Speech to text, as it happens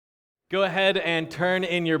Go ahead and turn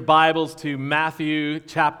in your Bibles to Matthew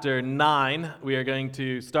chapter 9. We are going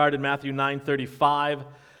to start in Matthew 9:35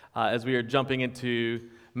 as we are jumping into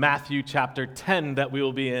Matthew chapter 10 that we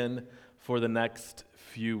will be in for the next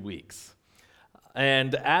few weeks.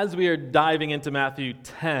 And as we are diving into Matthew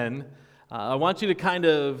 10, I want you to kind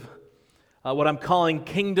of what I'm calling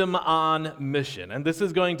Kingdom on Mission. And this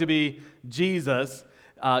is going to be Jesus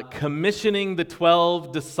commissioning the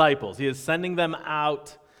 12 disciples. He is sending them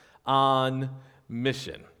out on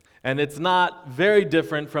mission. And it's not very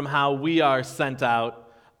different from how we are sent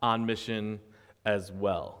out on mission as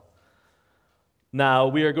well. Now,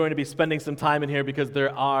 we are going to be spending some time in here because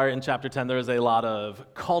in chapter 10, there is a lot of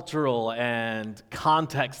cultural and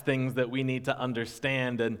context things that we need to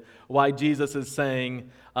understand and why Jesus is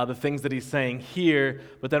saying the things that he's saying here.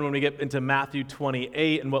 But then when we get into Matthew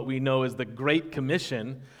 28 and what we know is the Great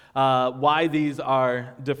Commission, why these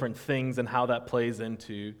are different things and how that plays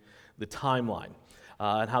into the timeline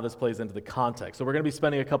and how this plays into the context. So we're going to be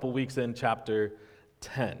spending a couple weeks in chapter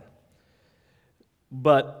 10.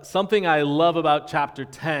 But something I love about chapter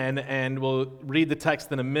 10, and we'll read the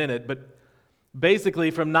text in a minute, but basically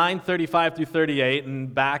from 9:35 through 38,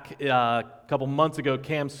 and back a couple months ago,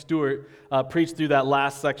 Cam Stewart preached through that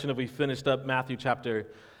last section of we finished up Matthew chapter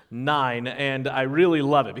 9, and I really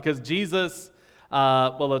love it because Jesus,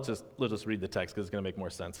 let's just read the text because it's going to make more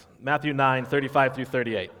sense. Matthew 9:35 through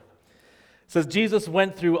 38. It says, Jesus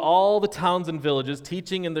went through all the towns and villages,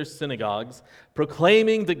 teaching in their synagogues,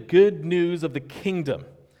 proclaiming the good news of the kingdom,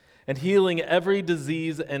 and healing every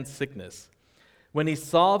disease and sickness. When he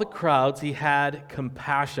saw the crowds, he had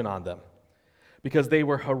compassion on them, because they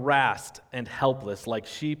were harassed and helpless, like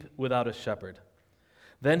sheep without a shepherd.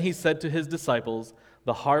 Then he said to his disciples,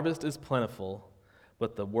 "The harvest is plentiful,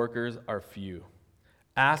 but the workers are few.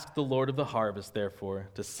 Ask the Lord of the harvest, therefore,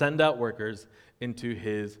 to send out workers into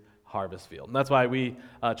his harvest field." And that's why we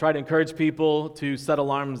try to encourage people to set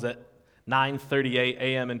alarms at 9:38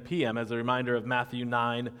 a.m. and p.m. as a reminder of Matthew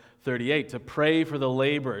 9:38, to pray for the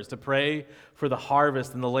laborers, to pray for the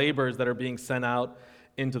harvest and the laborers that are being sent out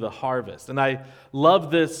into the harvest. And I love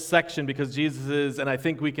this section because Jesus is, and I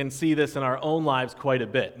think we can see this in our own lives quite a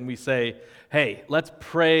bit. And we say, hey, let's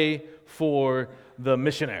pray for the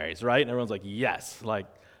missionaries, right? And everyone's like, yes,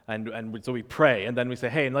 And so we pray, and then we say,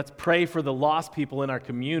 hey, and let's pray for the lost people in our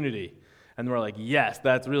community. And we're like, yes,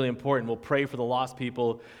 that's really important. We'll pray for the lost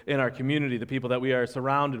people in our community, the people that we are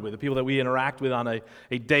surrounded with, the people that we interact with on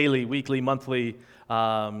a daily, weekly, monthly,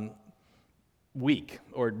 week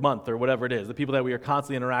or month or whatever it is, the people that we are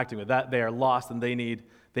constantly interacting with, that they are lost and they need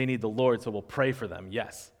the Lord, so we'll pray for them,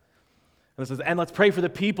 yes. And it says, and let's pray for the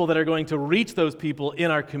people that are going to reach those people in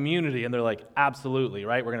our community. And they're like, absolutely,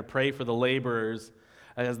 right? We're going to pray for the laborers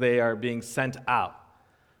as they are being sent out.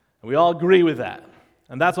 And we all agree with that.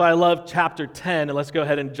 And that's why I love chapter 10, and let's go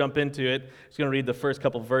ahead and jump into it. I'm just going to read the first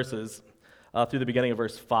couple verses through the beginning of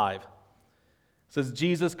verse 5. It says,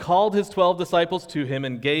 Jesus called his 12 disciples to him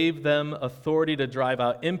and gave them authority to drive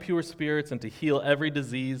out impure spirits and to heal every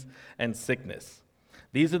disease and sickness.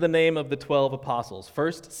 These are the name of the 12 apostles.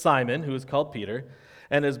 First, Simon, who is called Peter,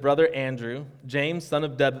 and his brother Andrew, James, son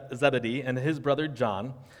of Zebedee, and his brother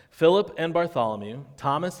John, Philip and Bartholomew,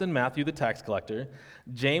 Thomas and Matthew the tax collector,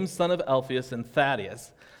 James, son of Alphaeus, and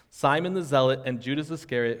Thaddeus, Simon the zealot, and Judas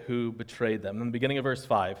Iscariot, who betrayed them. In the beginning of verse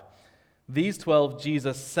 5, these 12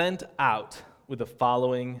 Jesus sent out with the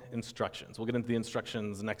following instructions. We'll get into the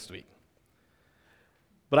instructions next week.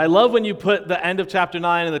 But I love when you put the end of chapter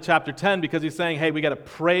 9 and the chapter 10 because he's saying, hey, we got to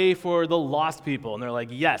pray for the lost people. And they're like,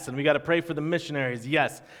 yes. And we got to pray for the missionaries,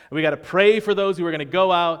 yes. And we got to pray for those who are going to go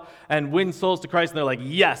out and win souls to Christ. And they're like,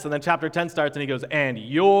 yes. And then chapter 10 starts and he goes, and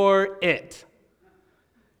you're it.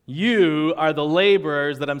 You are the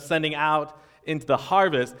laborers that I'm sending out into the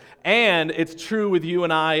harvest. And it's true with you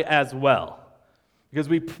and I as well. Because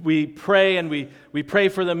we pray and we pray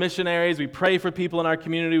for the missionaries, we pray for people in our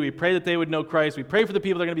community, we pray that they would know Christ, we pray for the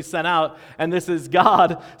people that are going to be sent out, and this is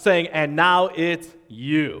God saying, and now it's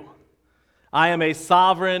you. I am a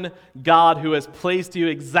sovereign God who has placed you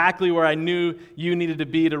exactly where I knew you needed to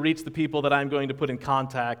be to reach the people that I'm going to put in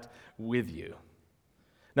contact with you.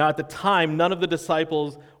 Now at the time, none of the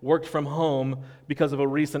disciples worked from home because of a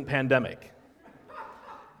recent pandemic.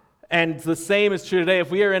 And the same is true today.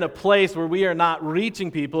 If we are in a place where we are not reaching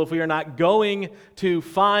people, if we are not going to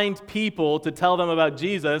find people to tell them about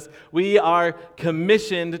Jesus, we are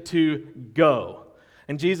commissioned to go.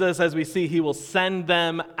 And Jesus, as we see, he will send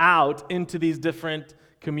them out into these different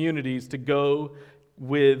communities to go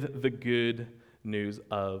with the good news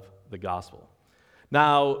of the gospel.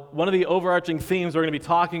 Now, one of the overarching themes we're going to be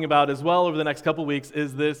talking about as well over the next couple weeks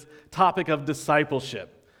is this topic of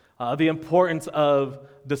discipleship. the importance of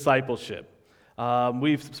discipleship.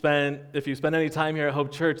 If you spend any time here at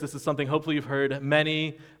Hope Church, this is something hopefully you've heard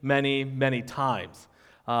many, many, many times.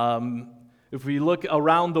 If we look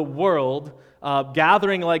around the world,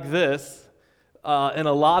 gathering like this, in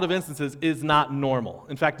a lot of instances, is not normal.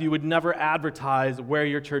 In fact, you would never advertise where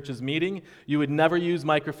your church is meeting. You would never use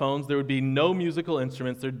microphones. There would be no musical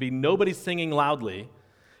instruments. There would be nobody singing loudly.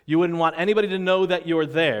 You wouldn't want anybody to know that you're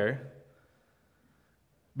there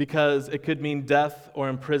because it could mean death or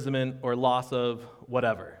imprisonment or loss of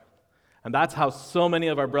whatever. And that's how so many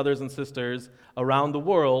of our brothers and sisters around the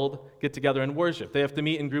world get together and worship. They have to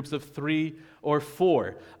meet in groups of 3 or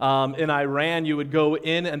 4. In Iran, you would go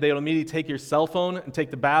in and they would immediately take your cell phone and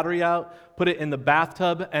take the battery out, put it in the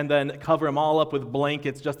bathtub, and then cover them all up with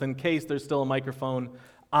blankets just in case there's still a microphone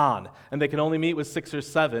on. And they can only meet with 6 or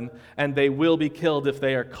 7, and they will be killed if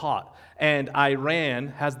they are caught. And Iran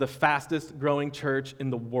has the fastest growing church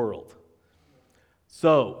in the world.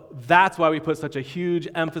 So that's why we put such a huge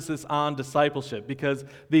emphasis on discipleship, because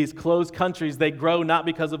these closed countries, they grow not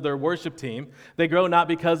because of their worship team. They grow not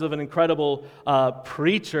because of an incredible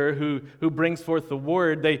preacher who brings forth the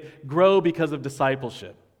word. They grow because of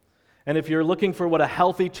discipleship. And if you're looking for what a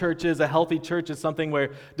healthy church is something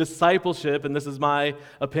where discipleship, and this is my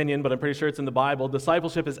opinion, but I'm pretty sure it's in the Bible,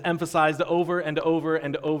 discipleship is emphasized over and over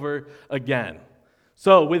and over again.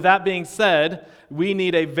 So with that being said, we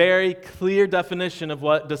need a very clear definition of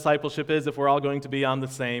what discipleship is if we're all going to be on the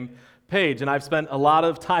same page. And I've spent a lot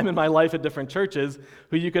of time in my life at different churches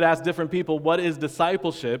who you could ask different people, what is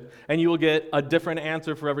discipleship? And you will get a different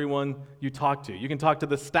answer for everyone you talk to. You can talk to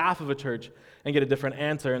the staff of a church and get a different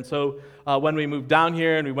answer. And so when we moved down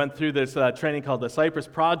here and we went through this training called the Cypress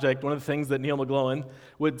Project, one of the things that Neil McGlowan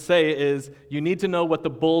would say is you need to know what the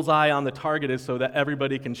bullseye on the target is so that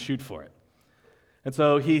everybody can shoot for it. And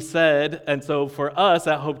so he said, and so for us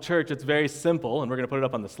at Hope Church, it's very simple, and we're going to put it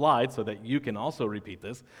up on the slide so that you can also repeat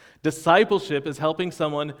this. Discipleship is helping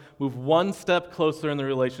someone move one step closer in the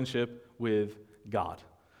relationship with God.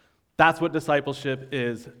 That's what discipleship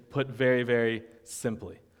is, put very, very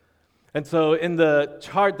simply. And so in the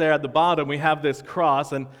chart there at the bottom, we have this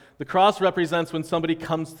cross, and the cross represents when somebody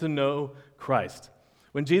comes to know Christ.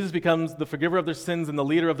 When Jesus becomes the forgiver of their sins and the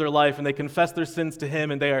leader of their life, and they confess their sins to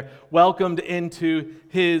Him, and they are welcomed into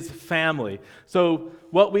His family. So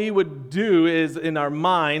what we would do is in our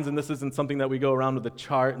minds, and this isn't something that we go around with a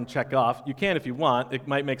chart and check off. You can if you want. It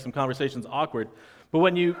might make some conversations awkward. But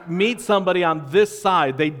when you meet somebody on this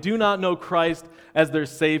side, they do not know Christ as their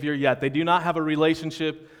Savior yet. They do not have a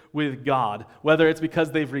relationship with God, whether it's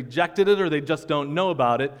because they've rejected it or they just don't know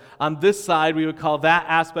about it. On this side, we would call that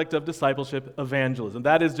aspect of discipleship evangelism.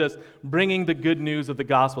 That is just bringing the good news of the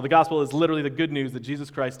gospel. The gospel is literally the good news that Jesus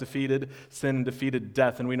Christ defeated sin and defeated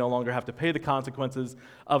death, and we no longer have to pay the consequences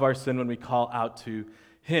of our sin when we call out to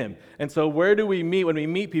Him. And so where do we meet? When we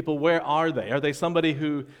meet people, where are they? Are they somebody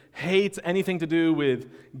who hates anything to do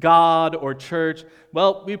with God or church?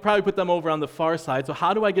 Well, we probably put them over on the far side. So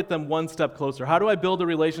how do I get them one step closer? How do I build a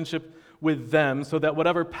relationship with them so that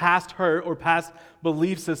whatever past hurt or past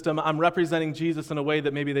belief system, I'm representing Jesus in a way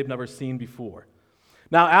that maybe they've never seen before?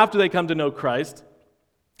 Now, after they come to know Christ,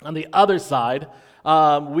 on the other side,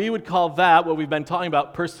 we would call that what we've been talking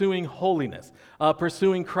about, pursuing holiness,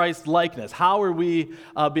 pursuing Christ likeness. How are we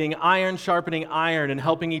being iron sharpening iron and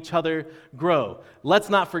helping each other grow? Let's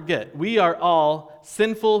not forget, we are all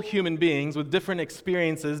sinful human beings with different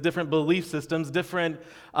experiences, different belief systems, different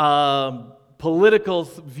political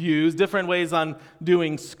views, different ways on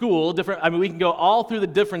doing school, we can go all through the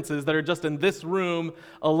differences that are just in this room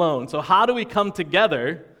alone. So how do we come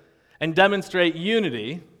together and demonstrate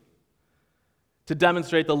unity to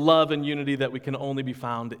demonstrate the love and unity that we can only be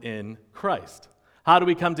found in Christ? How do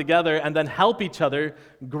we come together and then help each other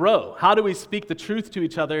grow? How do we speak the truth to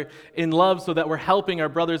each other in love so that we're helping our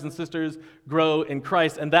brothers and sisters grow in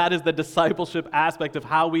Christ? And that is the discipleship aspect of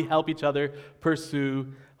how we help each other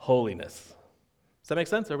pursue holiness. Does that make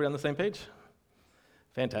sense? Are we on the same page?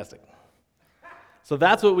 Fantastic. So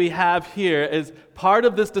that's what we have here is part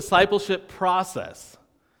of this discipleship process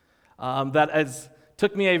that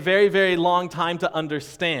took me a very, very long time to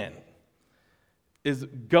understand, is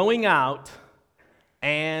going out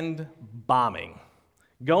and bombing.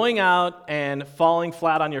 Going out and falling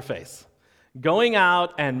flat on your face. Going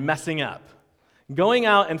out and messing up. Going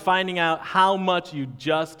out and finding out how much you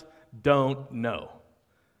just don't know.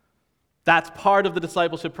 That's part of the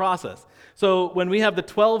discipleship process. So when we have the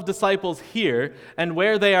 12 disciples here and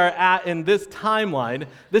where they are at in this timeline,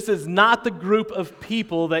 this is not the group of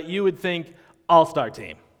people that you would think, all-star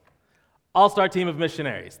team. All-star team of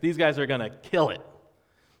missionaries. These guys are going to kill it.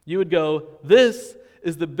 You would go, this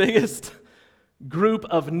is the biggest group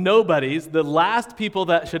of nobodies, the last people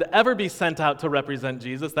that should ever be sent out to represent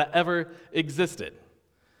Jesus that ever existed.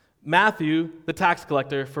 Matthew, the tax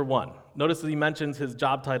collector, for one. Notice that he mentions his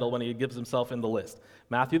job title when he gives himself in the list.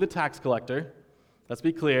 Matthew, the tax collector. Let's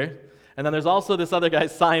be clear. And then there's also this other guy,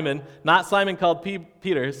 Simon, not Simon called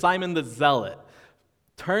Peter, Simon the Zealot.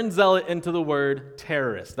 Turn zealot into the word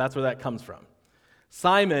terrorist. That's where that comes from.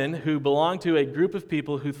 Simon, who belonged to a group of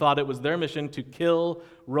people who thought it was their mission to kill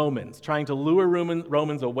Romans, trying to lure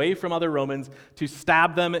Romans away from other Romans to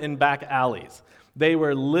stab them in back alleys. They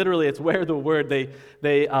were literally, it's where the word,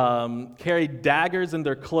 they carried daggers in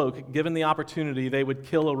their cloak. Given the opportunity, they would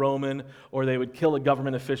kill a Roman or they would kill a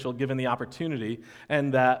government official given the opportunity.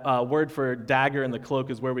 And that word for dagger in the cloak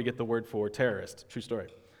is where we get the word for terrorist. True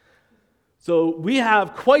story. So we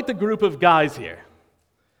have quite the group of guys here.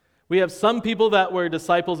 We have some people that were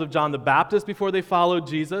disciples of John the Baptist before they followed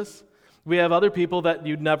Jesus. We have other people that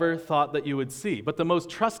you never thought that you would see. But the most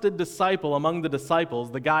trusted disciple among the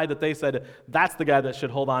disciples, the guy that they said, that's the guy that should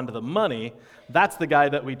hold on to the money, that's the guy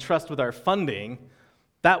that we trust with our funding,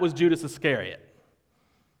 that was Judas Iscariot,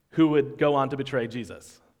 who would go on to betray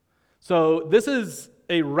Jesus. So this is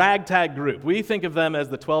a ragtag group. We think of them as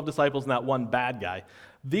the 12 disciples and that one bad guy.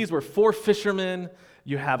 These were 4 fishermen.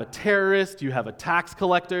 You have a terrorist, you have a tax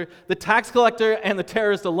collector. The tax collector and the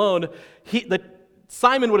terrorist alone,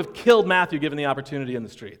 Simon would have killed Matthew given the opportunity in the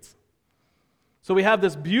streets. So we have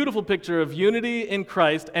this beautiful picture of unity in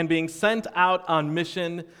Christ and being sent out on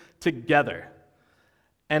mission together.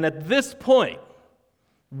 And at this point,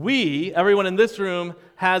 everyone in this room,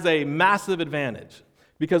 has a massive advantage.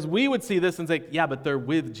 Because we would see this and say, yeah, but they're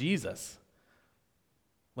with Jesus.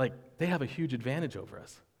 Like, they have a huge advantage over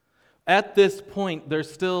us. At this point, they're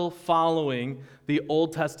still following the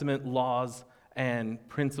Old Testament laws and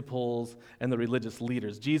principles and the religious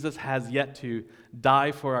leaders. Jesus has yet to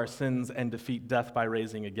die for our sins and defeat death by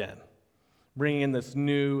raising again, bringing in this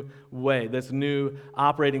new way, this new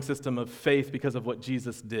operating system of faith because of what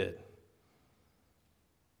Jesus did.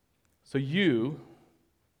 So you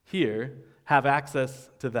here have access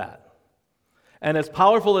to that. And as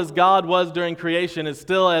powerful as God was during creation is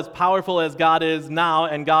still as powerful as God is now,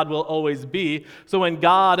 and God will always be. So when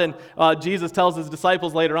God and Jesus tells his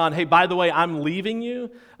disciples later on, hey, by the way, I'm leaving you.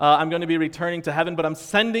 I'm going to be returning to heaven, but I'm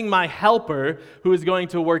sending my helper who is going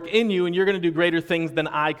to work in you, and you're going to do greater things than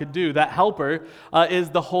I could do. That helper is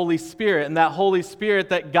the Holy Spirit, and that Holy Spirit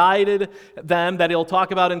that guided them, that he'll talk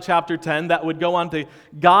about in chapter 10, that would go on to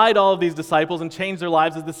guide all of these disciples and change their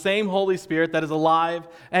lives, is the same Holy Spirit that is alive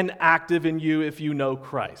and active in you if you know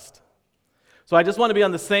Christ. So I just want to be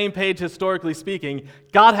on the same page historically speaking.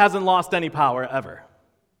 God hasn't lost any power ever.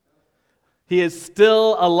 He is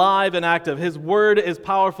still alive and active. His word is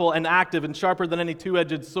powerful and active and sharper than any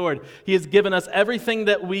two-edged sword. He has given us everything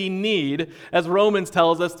that we need, as Romans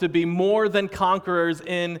tells us, to be more than conquerors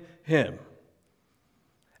in him.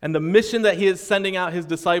 And the mission that he is sending out his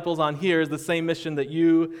disciples on here is the same mission that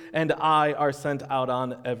you and I are sent out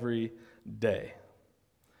on every day.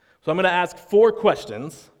 So I'm going to ask 4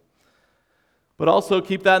 questions, but also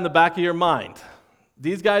keep that in the back of your mind.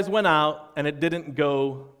 These guys went out and it didn't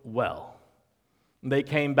go well. They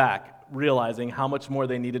came back realizing how much more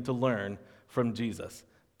they needed to learn from Jesus.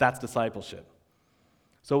 That's discipleship.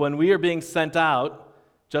 So when we are being sent out,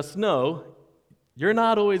 just know you're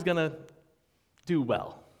not always going to do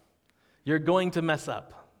well. You're going to mess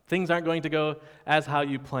up. Things aren't going to go as how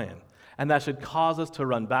you plan. And that should cause us to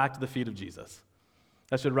run back to the feet of Jesus.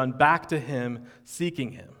 That should run back to him,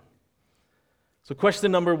 seeking him. So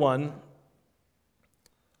question number 1,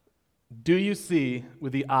 do you see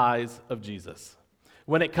with the eyes of Jesus?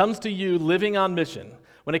 When it comes to you living on mission,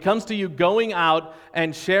 when it comes to you going out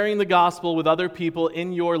and sharing the gospel with other people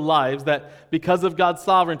in your lives that because of God's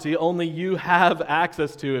sovereignty only you have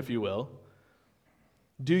access to, if you will,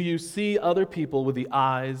 do you see other people with the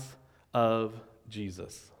eyes of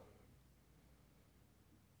Jesus?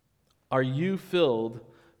 Are you filled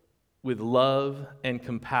with love and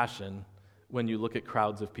compassion when you look at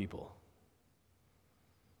crowds of people?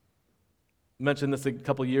 I mentioned this a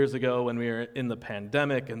couple years ago when we were in the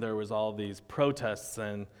pandemic and there was all these protests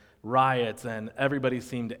and riots and everybody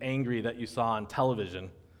seemed angry that you saw on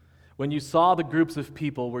television. When you saw the groups of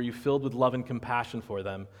people, were you filled with love and compassion for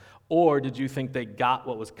them, or did you think they got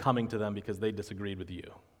what was coming to them because they disagreed with you?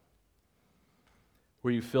 Were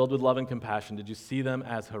you filled with love and compassion? Did you see them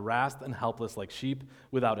as harassed and helpless like sheep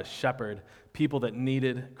without a shepherd, people that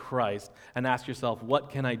needed Christ, and ask yourself, what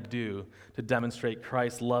can I do to demonstrate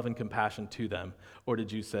Christ's love and compassion to them? Or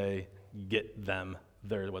did you say, get them,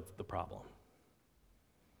 they're what's the problem?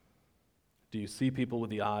 Do you see people with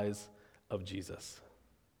the eyes of Jesus?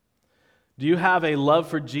 Do you have a love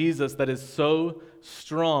for Jesus that is so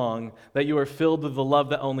strong that you are filled with the love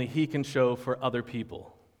that only He can show for other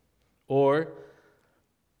people? Or,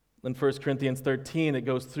 in 1 Corinthians 13, it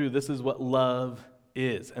goes through, this is what love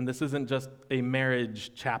is. And this isn't just a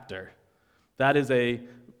marriage chapter. That is a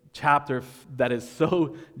chapter that is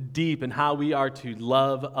so deep in how we are to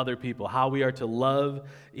love other people, how we are to love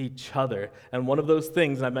each other. And one of those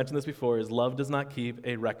things, and I've mentioned this before, is love does not keep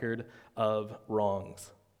a record of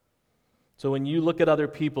wrongs. So when you look at other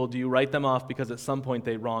people, do you write them off because at some point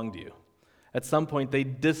they wronged you? At some point they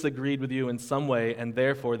disagreed with you in some way, and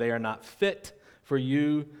therefore they are not fit for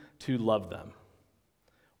you to love them?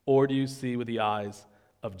 Or do you see with the eyes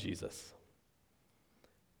of Jesus?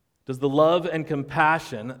 Does the love and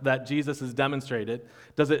compassion that Jesus has demonstrated,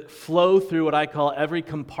 does it flow through what I call every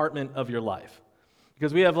compartment of your life?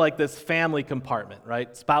 Because we have like this family compartment,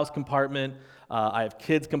 right? Spouse compartment, I have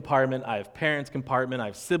kids compartment, I have parents compartment, I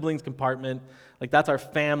have siblings compartment. Like that's our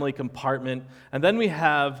family compartment. And then we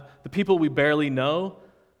have the people we barely know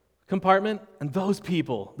compartment. And those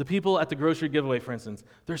people, the people at the grocery giveaway, for instance,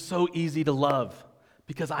 they're so easy to love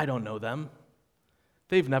because I don't know them.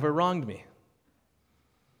 They've never wronged me.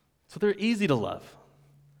 So they're easy to love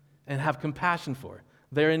and have compassion for.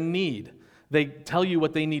 They're in need. They tell you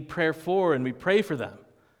what they need prayer for, and we pray for them.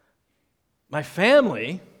 My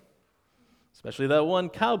family, especially that one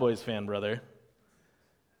Cowboys fan brother,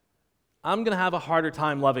 I'm going to have a harder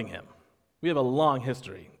time loving him. We have a long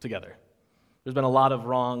history together. There's been a lot of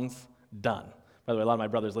wrongs done. By the way, a lot of my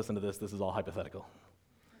brothers listen to this. This is all hypothetical.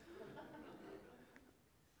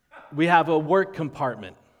 We have a work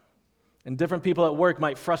compartment. And different people at work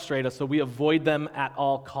might frustrate us, so we avoid them at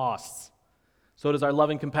all costs. So does our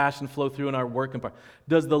love and compassion flow through in our work compartment?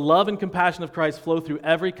 Does the love and compassion of Christ flow through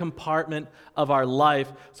every compartment of our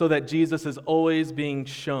life so that Jesus is always being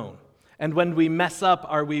shown? And when we mess up,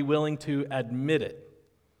 are we willing to admit it?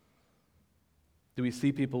 Do we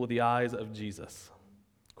see people with the eyes of Jesus?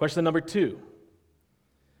 Question number 2.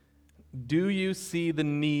 Do you see the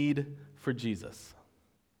need for Jesus?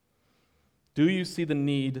 Do you see the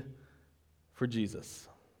need for Jesus?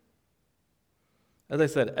 As I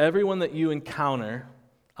said, everyone that you encounter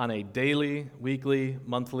on a daily, weekly,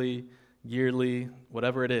 monthly, yearly,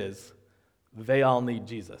 whatever it is, they all need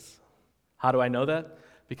Jesus. How do I know that?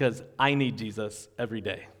 Because I need Jesus every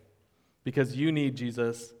day. Because you need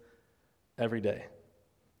Jesus every day.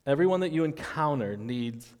 Everyone that you encounter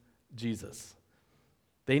needs Jesus.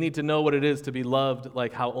 They need to know what it is to be loved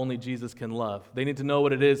like how only Jesus can love. They need to know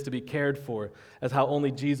what it is to be cared for as how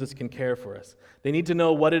only Jesus can care for us. They need to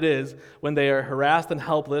know what it is when they are harassed and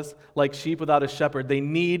helpless like sheep without a shepherd. They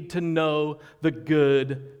need to know the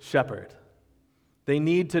good shepherd. They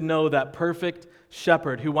need to know that perfect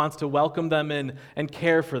shepherd who wants to welcome them in and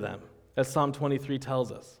care for them, as Psalm 23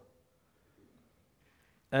 tells us.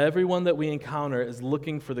 Everyone that we encounter is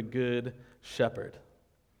looking for the good shepherd.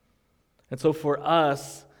 And so for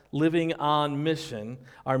us, living on mission,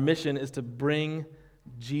 our mission is to bring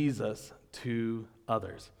Jesus to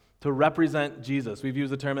others, to represent Jesus. We've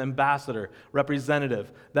used the term ambassador,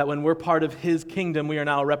 representative, that when we're part of His kingdom, we are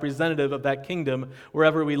now a representative of that kingdom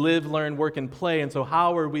wherever we live, learn, work, and play. And so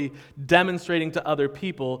how are we demonstrating to other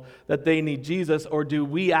people that they need Jesus, or do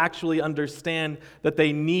we actually understand that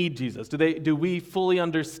they need Jesus? Do we fully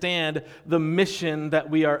understand the mission that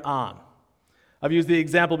we are on? I've used the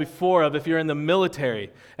example before of if you're in the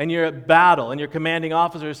military and you're at battle and your commanding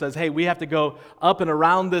officer says, hey, we have to go up and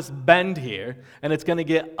around this bend here and it's going to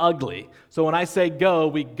get ugly. So when I say go,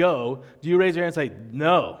 we go. Do you raise your hand and say,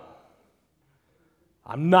 no,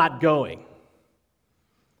 I'm not going?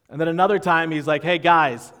 And then another time he's like, hey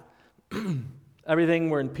guys, everything,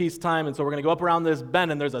 we're in peacetime, and so we're going to go up around this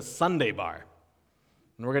bend and there's a Sunday bar.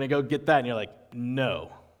 And we're going to go get that. And you're like,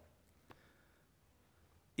 no.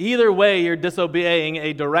 Either way, you're disobeying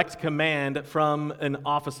a direct command from an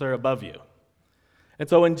officer above you. And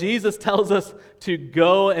so when Jesus tells us to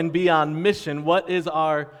go and be on mission, what is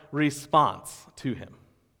our response to Him?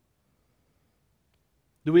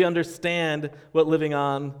 Do we understand what living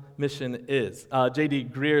on mission is? J.D.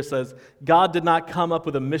 Greear says, God did not come up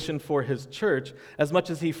with a mission for His church as much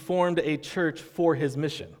as He formed a church for His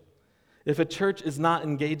mission. If a church is not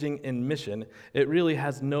engaging in mission, it really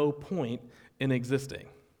has no point in existing.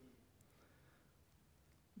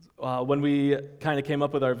 When we kind of came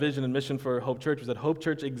up with our vision and mission for Hope Church, we said Hope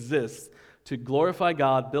Church exists to glorify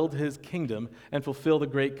God, build His kingdom, and fulfill the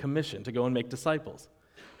Great Commission to go and make disciples.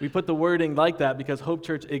 We put the wording like that because Hope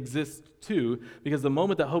Church exists too, because the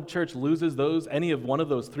moment that Hope Church loses any of one of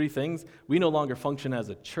those three things, we no longer function as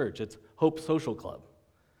a church. It's Hope Social Club.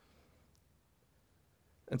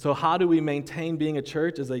 And so how do we maintain being a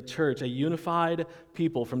church as a church, a unified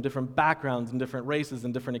people from different backgrounds and different races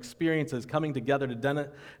and different experiences coming together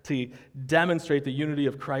to demonstrate the unity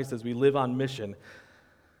of Christ as we live on mission?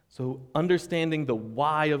 So understanding the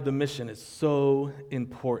why of the mission is so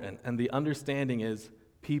important. And the understanding is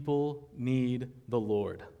people need the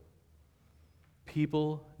Lord.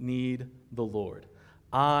 People need the Lord.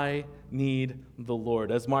 I need the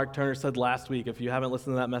Lord. As Mark Turner said last week, if you haven't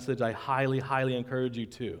listened to that message, I highly, highly encourage you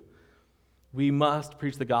to. We must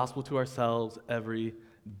preach the gospel to ourselves every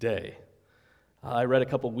day. I read a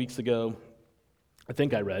couple weeks ago, I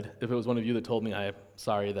think I read, if it was one of you that told me, I'm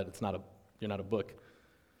sorry that you're not a book.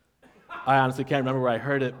 I honestly can't remember where I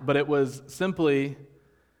heard it, but it was simply,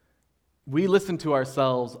 we listen to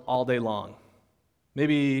ourselves all day long.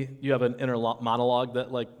 Maybe you have an inner monologue that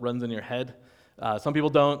runs in your head. Some people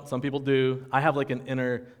don't, some people do. I have an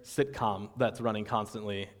inner sitcom that's running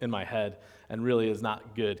constantly in my head and really is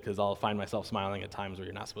not good because I'll find myself smiling at times where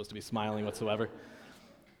you're not supposed to be smiling whatsoever.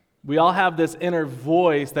 We all have this inner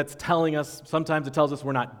voice that's telling us, sometimes it tells us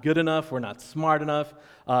we're not good enough, we're not smart enough.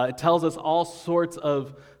 It tells us all sorts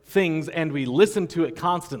of things, and we listen to it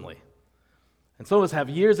constantly. And some of us have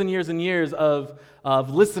years and years and years of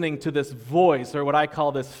listening to this voice, or what I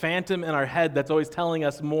call this phantom in our head that's always telling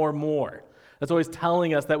us more. That's always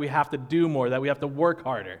telling us that we have to do more, that we have to work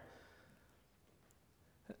harder.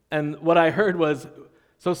 And what I heard was,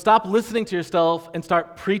 so stop listening to yourself and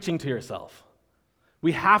start preaching to yourself.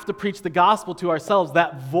 We have to preach the gospel to ourselves.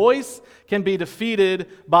 That voice can be defeated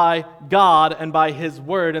by God and by His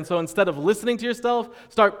word. And so instead of listening to yourself,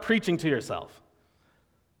 start preaching to yourself.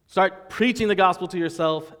 Start preaching the gospel to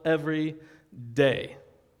yourself every day.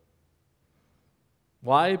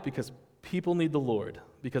 Why? Because people need the Lord.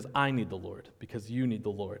 Because I need the Lord. Because you need the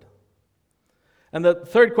Lord. And the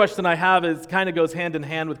third question I have kind of goes hand in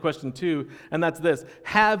hand with question 2, and that's this.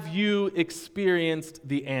 Have you experienced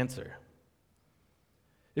the answer?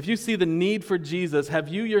 If you see the need for Jesus, have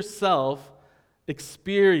you yourself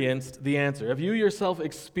experienced the answer? Have you yourself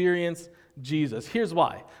experienced Jesus? Here's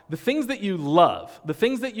why. The things that you love, the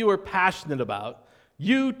things that you are passionate about,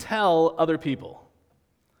 you tell other people.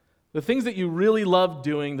 The things that you really love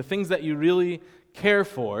doing, the things that you really care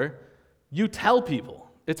for, you tell people.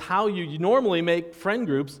 It's how you normally make friend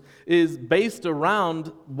groups is based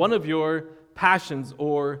around one of your passions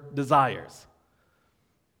or desires.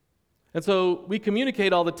 And so we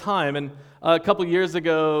communicate all the time. And a couple years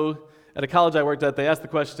ago at a college I worked at, they asked the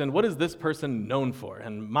question, what is this person known for?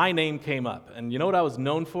 And my name came up. And you know what I was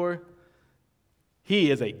known for?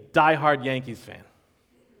 He is a diehard Yankees fan.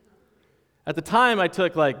 At the time I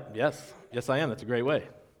took yes I am. That's a great way.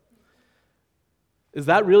 Is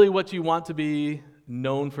that really what you want to be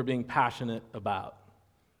known for being passionate about?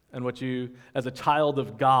 And what you, as a child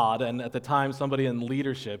of God, and at the time somebody in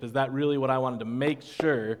leadership, is that really what I wanted to make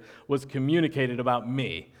sure was communicated about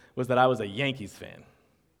me, was that I was a Yankees fan?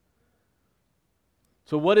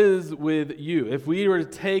 So what is with you? If we were to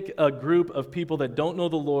take a group of people that don't know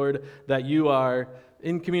the Lord, that you are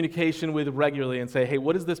in communication with regularly, and say, hey,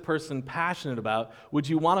 what is this person passionate about? Would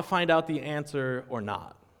you want to find out the answer or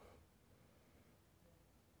not?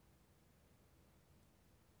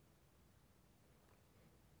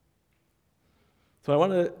 So I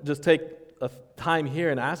want to just take a time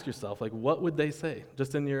here and ask yourself, what would they say?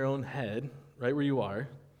 Just in your own head, right where you are,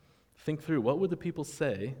 think through, what would the people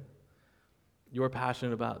say you're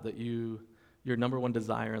passionate about, that your number one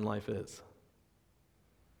desire in life is?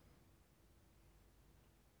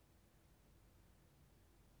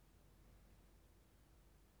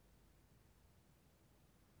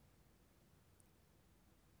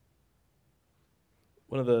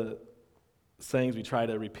 One of the sayings we try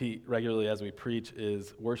to repeat regularly as we preach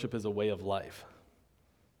is worship is a way of life.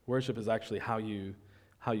 Worship is actually how you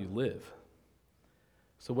live.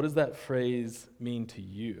 So what does that phrase mean to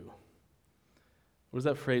you? What does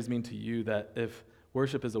that phrase mean to you, that if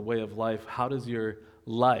worship is a way of life, how does your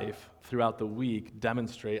life throughout the week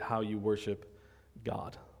demonstrate how you worship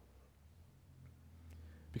God?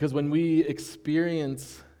 Because when we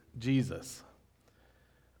experience Jesus,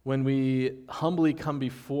 when we humbly come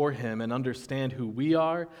before Him and understand who we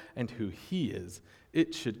are and who He is,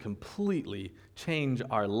 it should completely change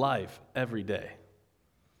our life every day.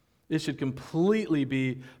 It should completely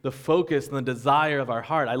be the focus and the desire of our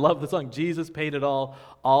heart. I love the song, Jesus paid it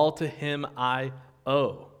all to Him I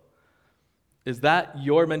owe. Is that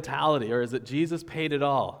your mentality, or is it Jesus paid it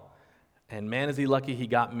all, and man is He lucky He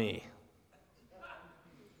got me?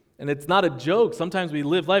 And it's not a joke. Sometimes we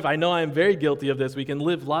live life. I know I am very guilty of this. We can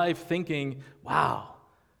live life thinking, wow,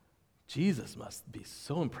 Jesus must be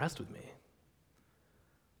so impressed with me.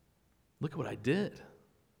 Look at what I did.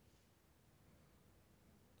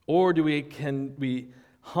 Or can we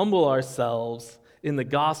humble ourselves in the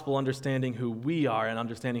gospel, understanding who we are and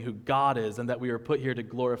understanding who God is, and that we are put here to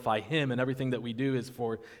glorify Him, and everything that we do is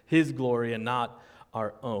for His glory and not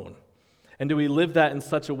our own? And do we live that in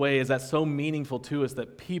such a way, is that so meaningful to us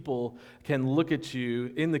that people can look at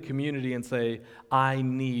you in the community and say, I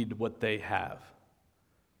need what they have.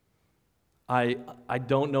 I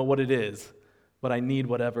don't know what it is, but I need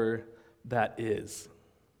whatever that is.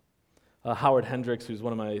 Howard Hendricks, who's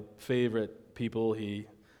one of my favorite people, he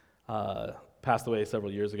passed away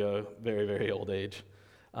several years ago, very, very old age.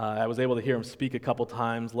 I was able to hear him speak a couple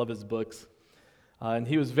times, love his books. And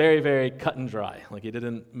he was very, very cut and dry, like he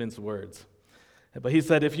didn't mince words. But he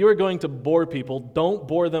said, if you are going to bore people, don't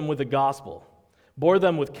bore them with the gospel. Bore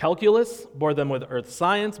them with calculus, bore them with earth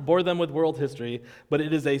science, bore them with world history, but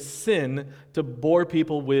it is a sin to bore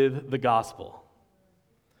people with the gospel.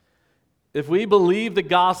 If we believe the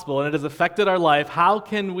gospel and it has affected our life, how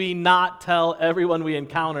can we not tell everyone we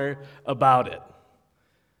encounter about it?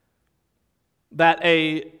 That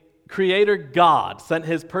a creator God sent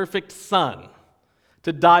His perfect Son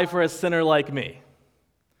to die for a sinner like me.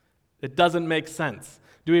 It doesn't make sense.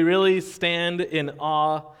 Do we really stand in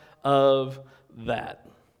awe of that?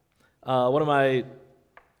 So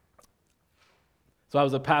I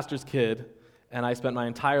was a pastor's kid, and I spent my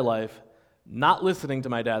entire life not listening to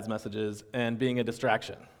my dad's messages and being a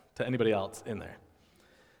distraction to anybody else in there.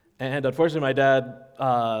 And unfortunately, my dad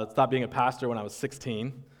stopped being a pastor when I was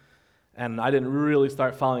 16, and I didn't really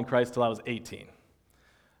start following Christ till I was 18.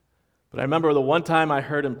 But I remember the one time I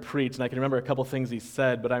heard him preach, and I can remember a couple things he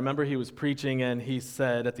said, but I remember he was preaching, and he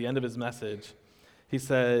said at the end of his message, he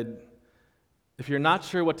said, if you're not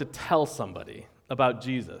sure what to tell somebody about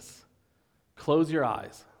Jesus, close your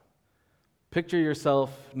eyes. Picture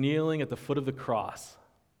yourself kneeling at the foot of the cross.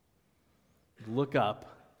 Look up,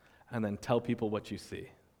 and then tell people what you see.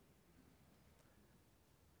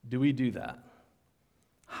 Do we do that?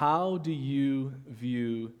 How do you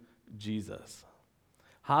view Jesus?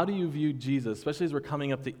 How do you view Jesus, especially as we're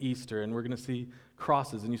coming up to Easter and we're going to see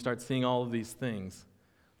crosses and you start seeing all of these things?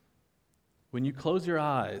 When you close your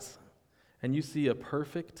eyes and you see a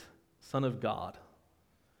perfect Son of God,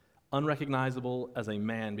 unrecognizable as a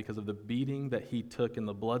man because of the beating that He took and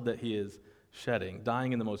the blood that He is shedding,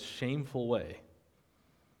 dying in the most shameful way,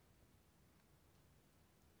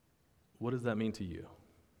 what does that mean to you?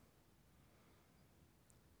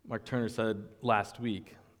 Mark Turner said last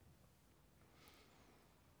week,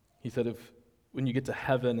 he said, when you get to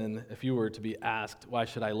heaven and if you were to be asked, why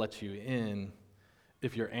should I let you in?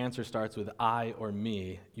 If your answer starts with I or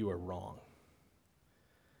me, you are wrong.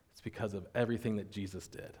 It's because of everything that Jesus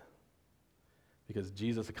did. Because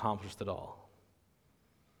Jesus accomplished it all.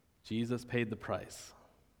 Jesus paid the price.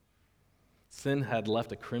 Sin had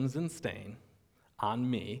left a crimson stain on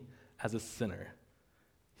me as a sinner.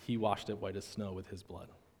 He washed it white as snow with His blood.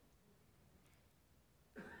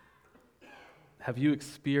 Have you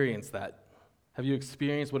experienced that? Have you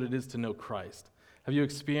experienced what it is to know Christ? Have you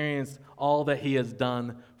experienced all that He has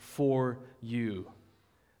done for you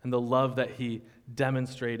and the love that He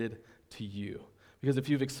demonstrated to you? Because if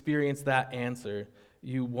you've experienced that answer,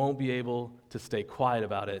 you won't be able to stay quiet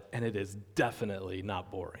about it, and it is definitely not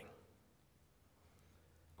boring.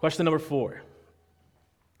 Question number 4.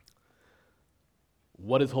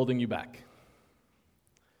 What is holding you back?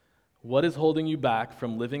 What is holding you back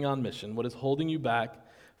from living on mission? What is holding you back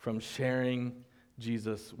from sharing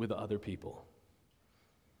Jesus with other people?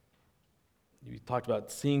 You talked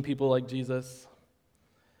about seeing people like Jesus,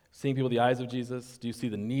 seeing people with the eyes of Jesus. Do you see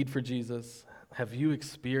the need for Jesus? Have you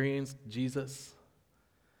experienced Jesus?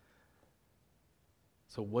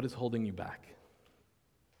 So what is holding you back?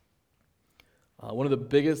 One of the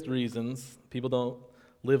biggest reasons people don't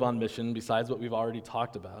live on mission, besides what we've already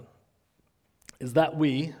talked about, is that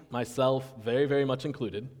we, myself very, very much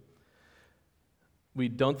included, we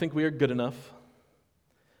don't think we are good enough.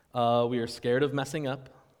 We are scared of messing up,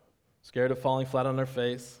 scared of falling flat on our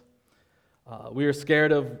face. We are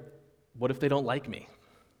scared of, what if they don't like me?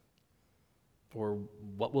 Or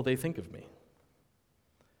what will they think of me?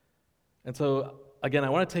 And so, again, I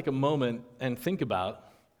want to take a moment and think about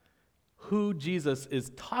who Jesus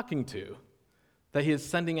is talking to that He is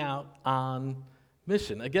sending out on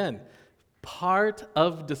mission. Again, part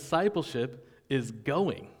of discipleship is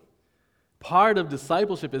going. Part of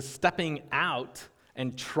discipleship is stepping out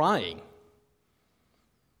and trying.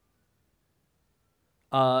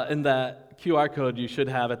 In that QR code you should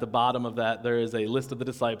have at the bottom of that, there is a list of the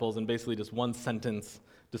disciples and basically just one sentence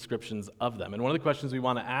descriptions of them. And one of the questions we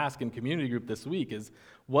want to ask in community group this week is,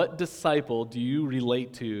 what disciple do you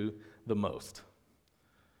relate to the most?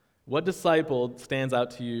 What disciple stands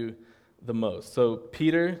out to you the most? So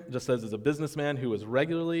Peter just says is a businessman who was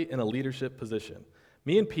regularly in a leadership position.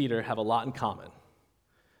 Me and Peter have a lot in common.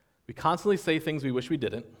 We constantly say things we wish we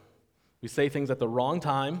didn't. We say things at the wrong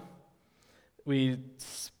time. We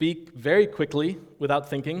speak very quickly without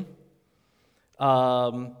thinking. A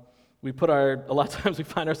lot of times we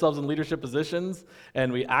find ourselves in leadership positions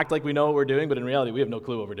and we act like we know what we're doing, but in reality we have no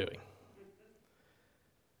clue what we're doing.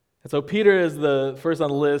 And so Peter is the first on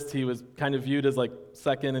the list. He was kind of viewed as like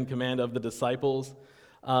second in command of the disciples.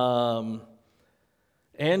 Andrew,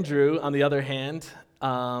 on the other hand,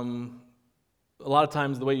 a lot of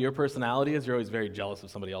times the way your personality is, you're always very jealous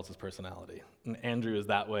of somebody else's personality. And Andrew is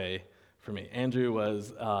that way for me. Andrew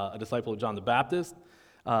was a disciple of John the Baptist.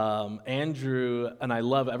 Andrew, and I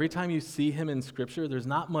love every time you see him in Scripture, there's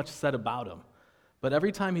not much said about him. But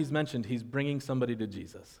every time he's mentioned, he's bringing somebody to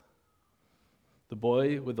Jesus. The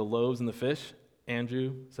boy with the loaves and the fish,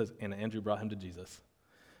 Andrew says, and Andrew brought him to Jesus.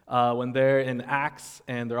 When they're in Acts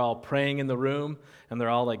and they're all praying in the room and they're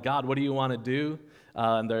all like, God, what do you want to do?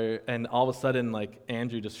 And all of a sudden, like,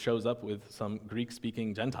 Andrew just shows up with some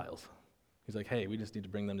Greek-speaking Gentiles. He's like, hey, we just need to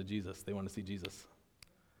bring them to Jesus. They want to see Jesus.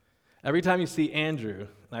 Every time you see Andrew,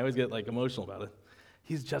 and I always get like emotional about it,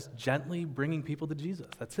 he's just gently bringing people to Jesus.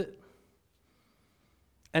 That's it.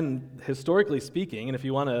 And historically speaking, and if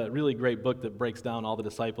you want a really great book that breaks down all the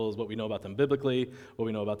disciples, what we know about them biblically, what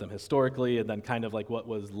we know about them historically, and then kind of like what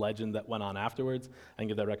was legend that went on afterwards, I can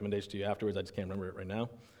give that recommendation to you afterwards. I just can't remember it right now.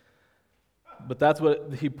 But that's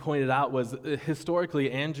what he pointed out was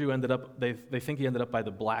historically Andrew ended up, they think he ended up by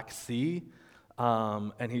the Black Sea,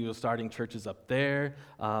 and he was starting churches up there.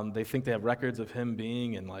 They think they have records of him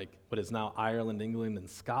being in like what is now Ireland, England, and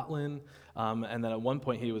Scotland. And then at one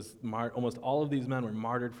point he was almost all of these men were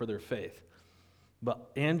martyred for their faith.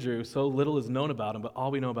 But Andrew, so little is known about him, but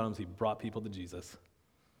all we know about him is he brought people to Jesus.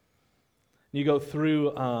 You go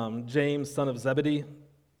through James, son of Zebedee,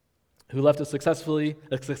 who left a successful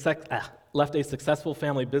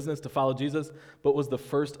family business to follow Jesus, but was the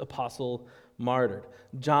first apostle martyred.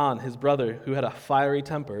 John, his brother, who had a fiery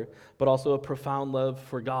temper, but also a profound love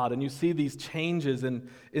for God. And you see these changes in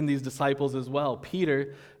these disciples as well.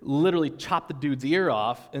 Peter literally chopped the dude's ear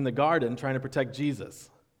off in the garden trying to protect Jesus.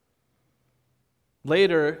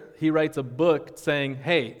 Later, he writes a book saying,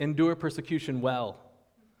 hey, endure persecution well.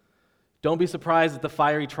 Don't be surprised at the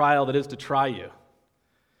fiery trial that is to try you.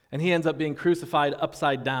 And he ends up being crucified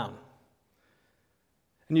upside down.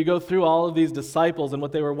 And you go through all of these disciples and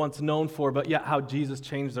what they were once known for, but yet how Jesus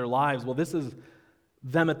changed their lives. Well, this is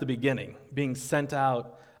them at the beginning, being sent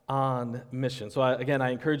out on mission. So I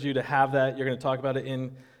encourage you to have that. You're going to talk about it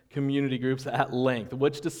in community groups at length.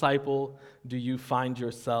 Which disciple do you find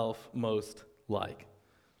yourself most like?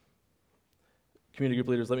 Community group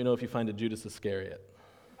leaders, let me know if you find a Judas Iscariot.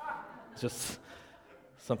 It's just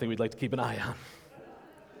something we'd like to keep an eye on.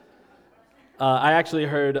 I actually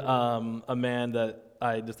heard a man that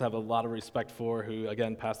I just have a lot of respect for, who,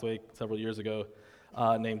 again, passed away several years ago,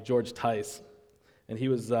 named George Tice. And he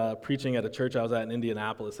was preaching at a church I was at in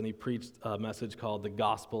Indianapolis, and he preached a message called The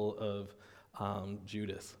Gospel of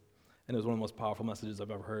Judas. And it was one of the most powerful messages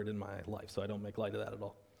I've ever heard in my life, so I don't make light of that at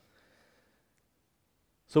all.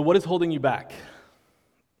 So what is holding you back?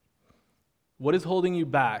 What is holding you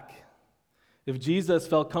back? If Jesus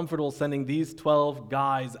felt comfortable sending these 12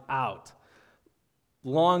 guys out,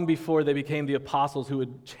 long before they became the apostles who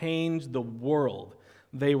would change the world,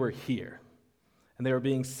 they were here, and they were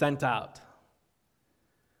being sent out.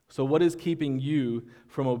 So what is keeping you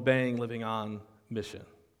from obeying, living on mission?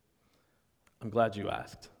 I'm glad you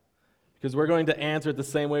asked, because we're going to answer it the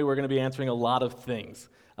same way we're going to be answering a lot of things.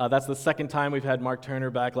 That's the second time we've had Mark Turner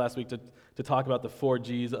back last week to talk about the 4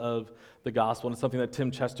 G's of the gospel, and it's something that Tim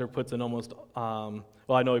Chester puts in almost,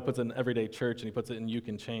 I know he puts it in Everyday Church, and he puts it in You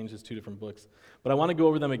Can Change, his 2 different books. But I want to go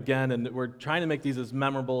over them again, and we're trying to make these as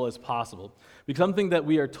memorable as possible. Because something that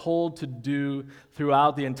we are told to do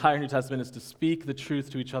throughout the entire New Testament is to speak the truth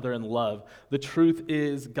to each other in love. The truth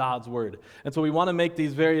is God's word. And so we want to make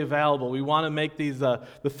these very available. We want to make these the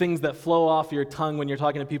things that flow off your tongue when you're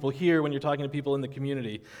talking to people here, when you're talking to people in the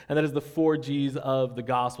community. And that is the 4 G's of the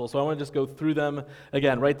gospel. So I want to just go through them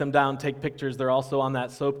again, write them down, take pictures. They're also on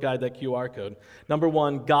that SOAP guide, that QR code. Number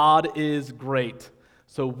 1, God is great,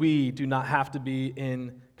 so we do not have to be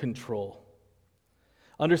in control.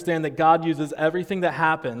 Understand that God uses everything that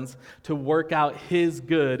happens to work out His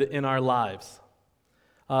good in our lives.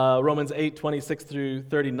 Romans 8:26 through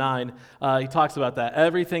 39, he talks about that.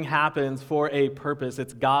 Everything happens for a purpose.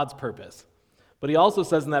 It's God's purpose. But he also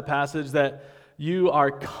says in that passage that you are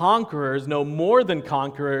conquerors, no more than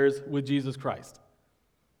conquerors, with Jesus Christ.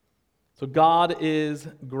 So God is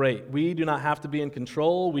great. We do not have to be in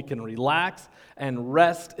control. We can relax and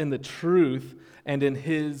rest in the truth and in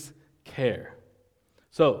His care.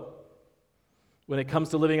 So, when it comes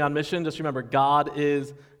to living on mission, just remember, God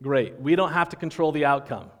is great. We don't have to control the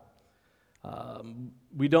outcome. A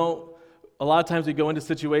lot of times we go into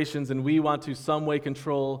situations and we want to some way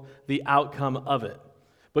control the outcome of it.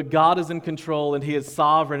 But God is in control and He is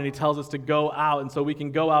sovereign and He tells us to go out. And so we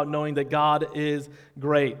can go out knowing that God is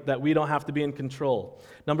great, that we don't have to be in control.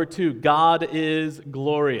 Number 2, God is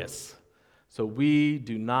glorious. So we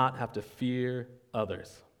do not have to fear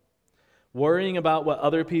others. Worrying about what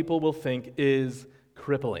other people will think is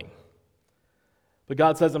crippling. But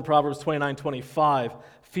God says in Proverbs 29:25,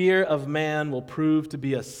 fear of man will prove to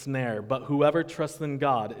be a snare, but whoever trusts in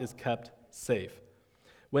God is kept safe.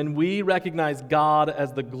 When we recognize God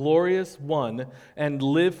as the glorious one and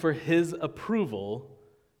live for His approval,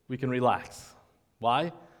 we can relax.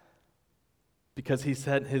 Why? Because He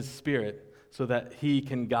sent His Spirit so that He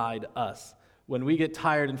can guide us. When we get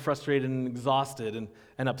tired and frustrated and exhausted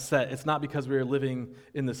and upset, it's not because we're living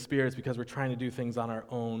in the Spirit, it's because we're trying to do things on our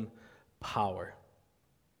own power.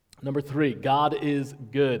 Number 3, God is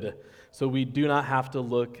good, so we do not have to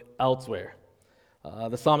look elsewhere.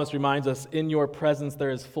 The psalmist reminds us, in your presence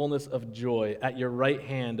there is fullness of joy. At your right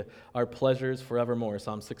hand are pleasures forevermore,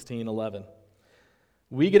 Psalm 16:11.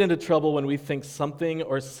 We get into trouble when we think something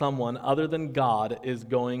or someone other than God is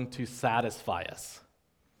going to satisfy us.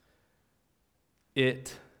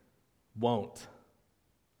 It won't.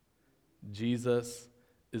 Jesus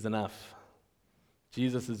is enough.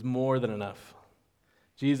 Jesus is more than enough.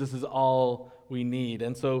 Jesus is all we need.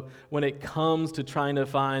 And so when it comes to trying to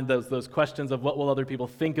find those questions of what will other people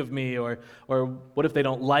think of me or what if they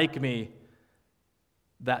don't like me,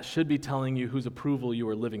 that should be telling you whose approval you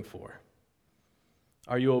are living for.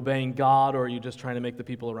 Are you obeying God or are you just trying to make the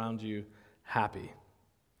people around you happy?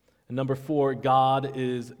 And number 4, God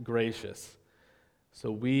is gracious.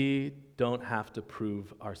 So we don't have to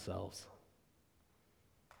prove ourselves.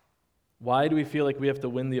 Why do we feel like we have to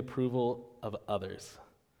win the approval of others?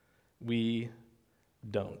 We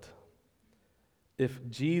don't. If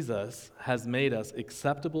Jesus has made us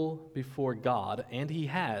acceptable before God, and He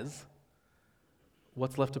has,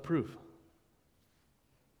 what's left to prove?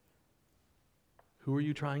 Who are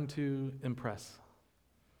you trying to impress?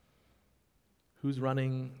 Who's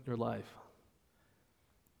running your life?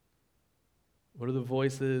 What are the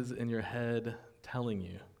voices in your head telling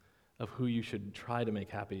you of who you should try to make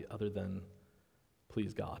happy other than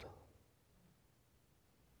please God?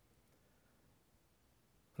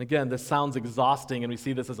 And again, this sounds exhausting, and we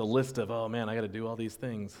see this as a list of, oh man, I got to do all these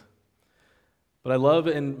things. But I love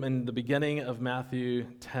in the beginning of Matthew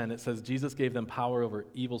 10, it says Jesus gave them power over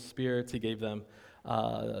evil spirits. He gave them,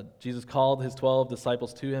 Jesus called His 12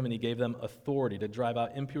 disciples to Him, and He gave them authority to drive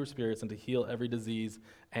out impure spirits and to heal every disease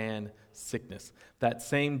and sickness. That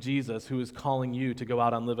same Jesus who is calling you to go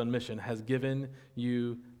out and live on mission has given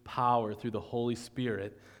you power through the Holy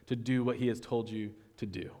Spirit to do what He has told you to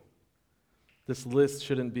do. This list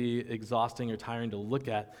shouldn't be exhausting or tiring to look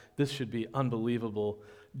at. This should be unbelievable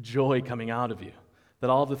joy coming out of you. That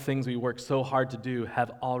all the things we work so hard to do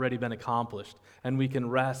have already been accomplished. And we can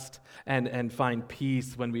rest and find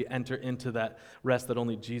peace when we enter into that rest that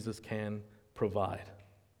only Jesus can provide.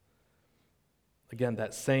 Again,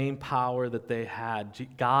 that same power that they had,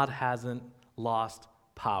 God hasn't lost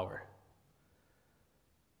power.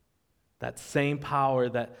 That same power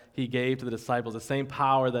that He gave to the disciples, the same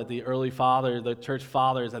power that the early fathers, the church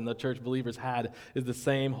fathers, and the church believers had is the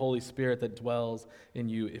same Holy Spirit that dwells in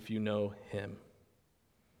you if you know Him.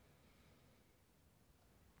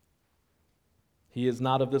 He is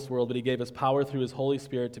not of this world, but He gave us power through His Holy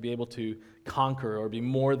Spirit to be able to conquer or be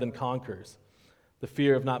more than conquerors. The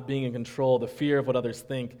fear of not being in control, the fear of what others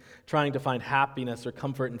think, trying to find happiness or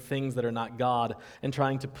comfort in things that are not God, and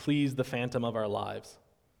trying to please the phantom of our lives.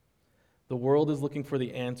 The world is looking for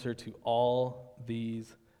the answer to all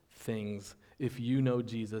these things. If you know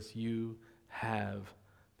Jesus, you have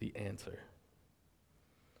the answer.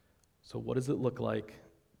 So what does it look like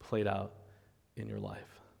played out in your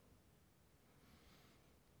life?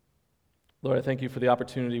 Lord, I thank You for the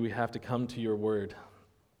opportunity we have to come to Your word,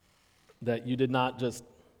 that You did not just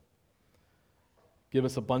give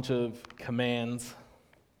us a bunch of commands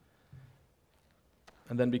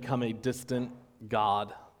and then become a distant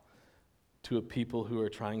God to a people who are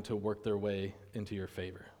trying to work their way into Your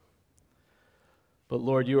favor. But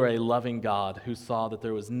Lord, You are a loving God who saw that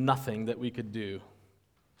there was nothing that we could do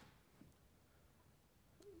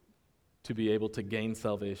to be able to gain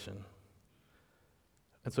salvation.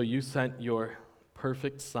 And so You sent Your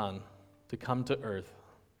perfect Son to come to earth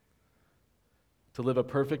to live a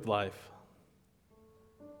perfect life,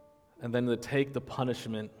 and then to take the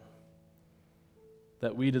punishment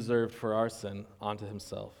that we deserved for our sin onto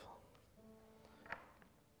himself.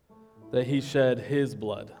 That he shed his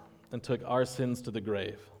blood and took our sins to the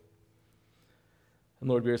grave. And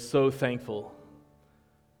Lord, we are so thankful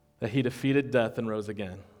that he defeated death and rose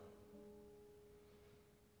again.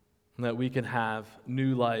 And that we can have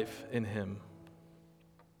new life in him.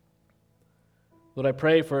 Lord, I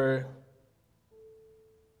pray for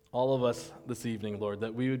all of us this evening, Lord,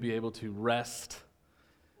 that we would be able to rest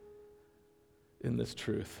in this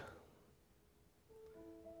truth.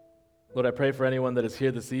 Lord, I pray for anyone that is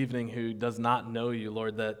here this evening who does not know you,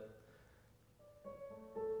 Lord, that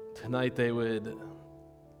tonight they would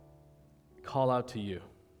call out to you,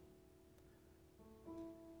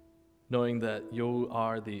 knowing that you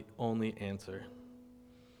are the only answer.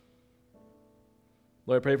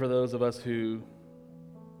 Lord, I pray for those of us who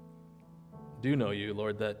do know you,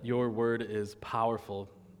 Lord, that your word is powerful.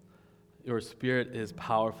 Your spirit is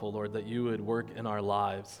powerful, Lord, that you would work in our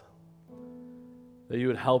lives, that you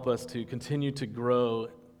would help us to continue to grow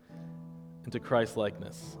into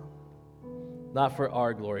Christ-likeness, not for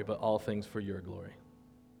our glory, but all things for your glory.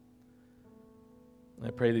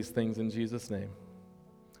 I pray these things in Jesus' name.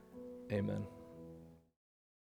 Amen.